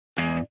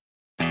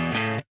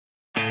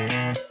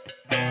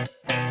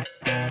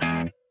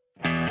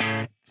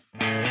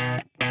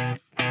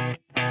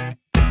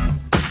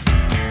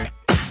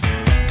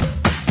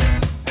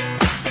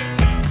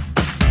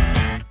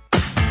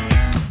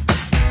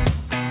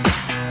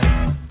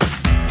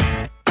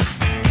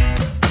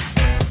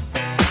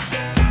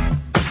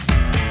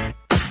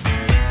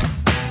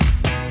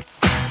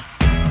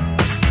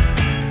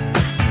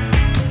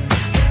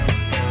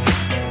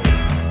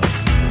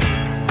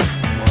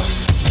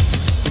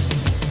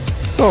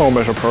So,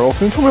 Mr.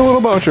 Perlson, tell me a little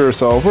about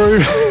yourself.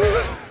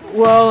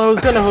 Well, I was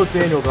gonna host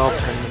the annual golf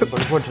tournament, but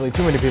unfortunately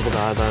too many people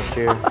died last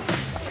year. Do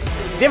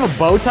you have a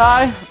bow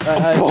tie?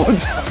 A bow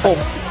tie?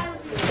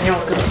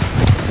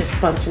 Just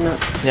punching up.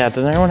 Yeah,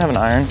 does anyone have an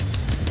iron?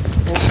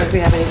 Looks like we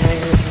have any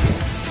hangers.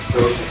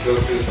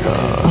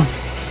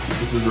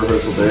 This is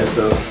rehearsal day,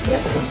 so.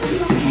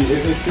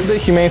 Give the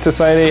Humane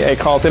Society a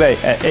call today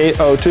at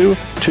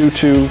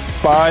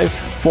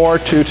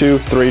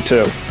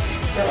 802-225-42232.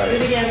 Do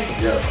it again.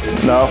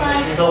 No?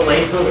 The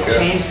lights will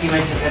change, so you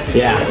might just have to do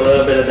Yeah. a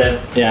little bit of the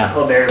Yeah.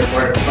 Colbert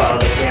Report follow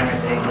the camera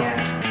thing, yeah.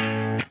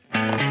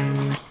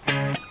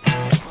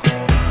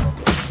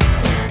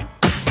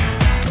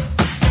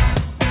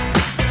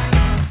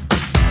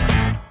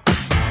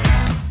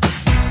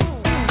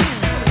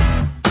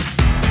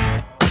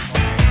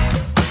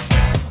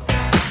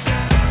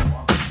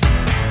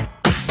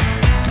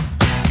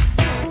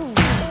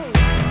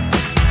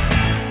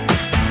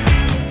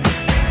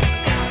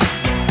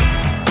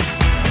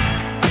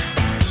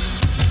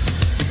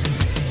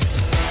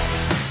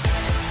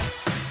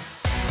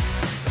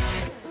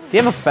 Do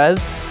you have a fez?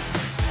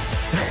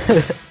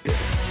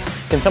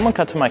 Can someone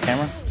cut to my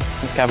camera,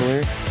 Miss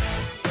Cavalier?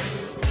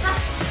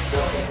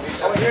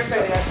 Oh, you're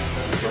saying you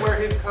have to wear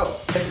his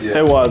coat. Yeah.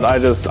 It was. I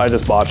just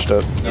botched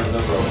it. No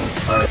problem.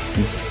 All right.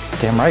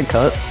 Damn right,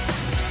 cut.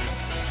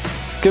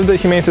 Give the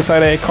Humane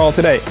Society a call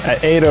today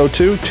at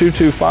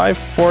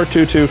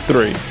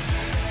 802-225-4223.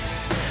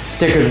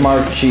 Stickers,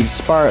 mark sheets,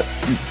 spart.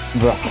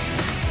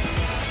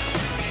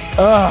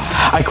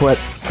 I quit.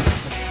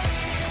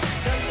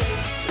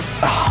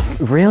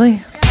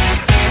 Really?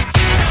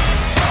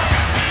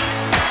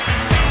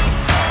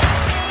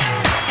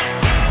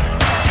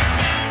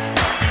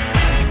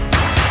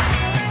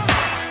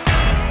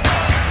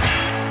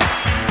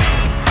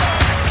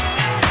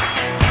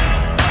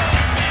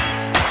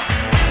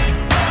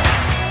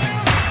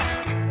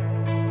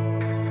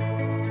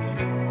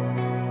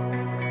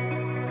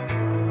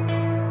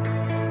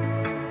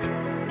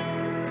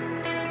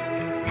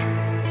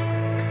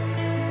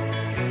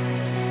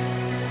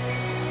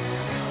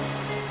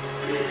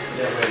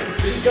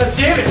 God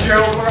damn it,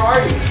 Gerald, where are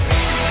you?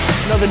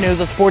 Another news,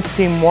 the sports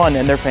team won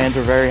and their fans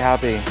were very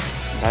happy.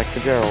 Back to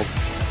Gerald.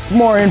 For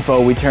more info,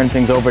 we turn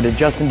things over to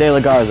Justin De La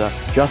Garza.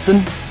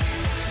 Justin?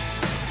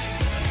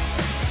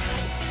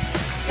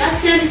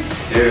 Justin,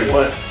 Dude.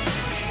 What?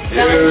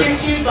 that was your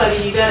cue,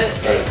 buddy. You got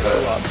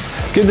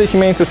it. Give the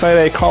Humane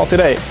Society a call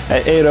today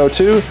at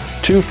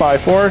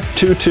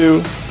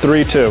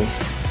 802-254-2232.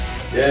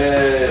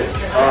 Yay.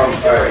 All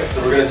right,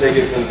 so we're going to take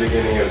it from the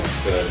beginning of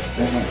the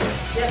segment.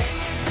 Yep.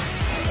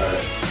 All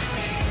right.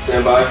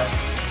 Stand by.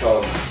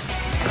 Call.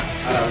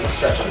 I'm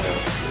stretching him.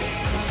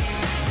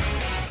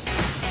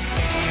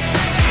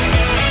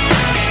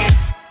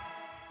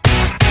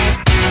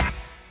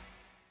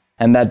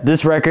 And that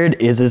this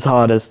record is his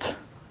hottest.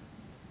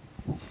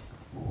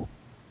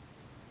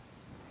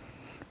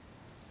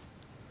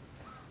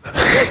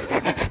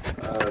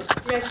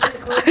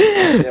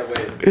 Yeah,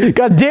 wait.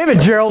 God damn it,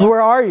 Gerald,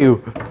 where are you?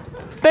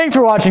 Thanks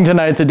for watching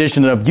tonight's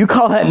edition of You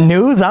Call That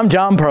News? I'm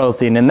John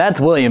Perlstein, and that's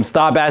William.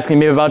 Stop asking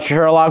me about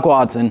Sherlock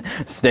Watson.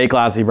 Stay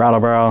classy,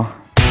 Brattleboro.